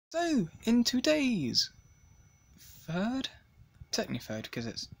So, in today's technically third,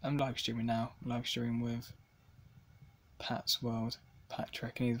 because I'm live streaming now. I'm live streaming with Pat's World,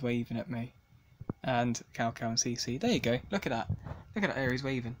 Patrick, and he's waving at me. And Cow and CC. There you go. Look at that. Look at that area he's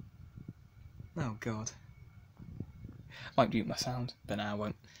waving. Oh god. Might mute my sound, but now I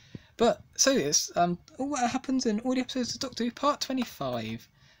won't. But so it's what happens in all the episodes of Doctor Who Part 25.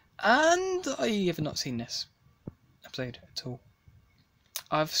 And I have not seen this episode at all.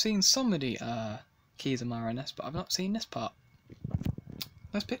 I've seen some of the Keys of Marinus, but I've not seen this part.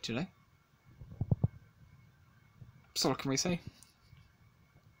 Nice picture though. That's all I can really say.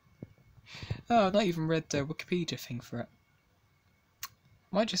 Oh, I've not even read the Wikipedia thing for it.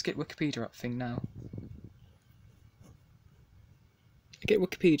 Might just get Wikipedia up thing now. Get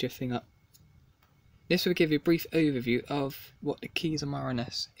Wikipedia thing up. This will give you a brief overview of what the Keys of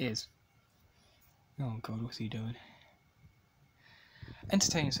Marinus is. Oh god, what's he doing?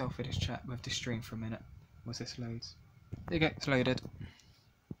 Entertain yourself with this chat, with this stream for a minute. Once this loads. There you go, it's loaded.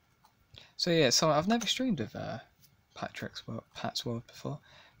 So yeah, so I've never streamed with Pat's World before,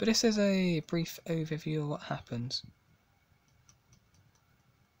 but this is a brief overview of what happens.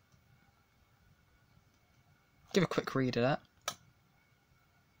 Give a quick read of that.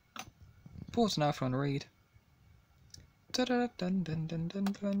 Pause now if you want to read.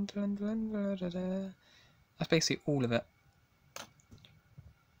 That's basically all of it.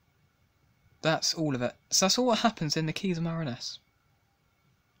 That's all of it. So that's all what happens in the Keys of Marinus.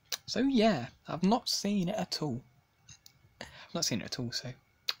 So yeah, I've not seen it at all. So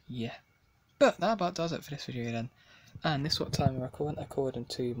yeah. But that about does it for this video then. And this is what time I'm recording according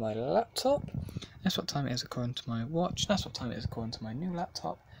to my laptop. That's what time it is according to my watch. That's what time it is according to my new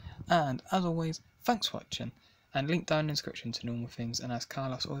laptop. And as always, thanks for watching. And link down in the description to normal things. And as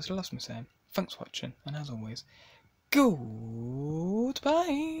Carlos always loves me saying, thanks for watching. And as always, goodbye.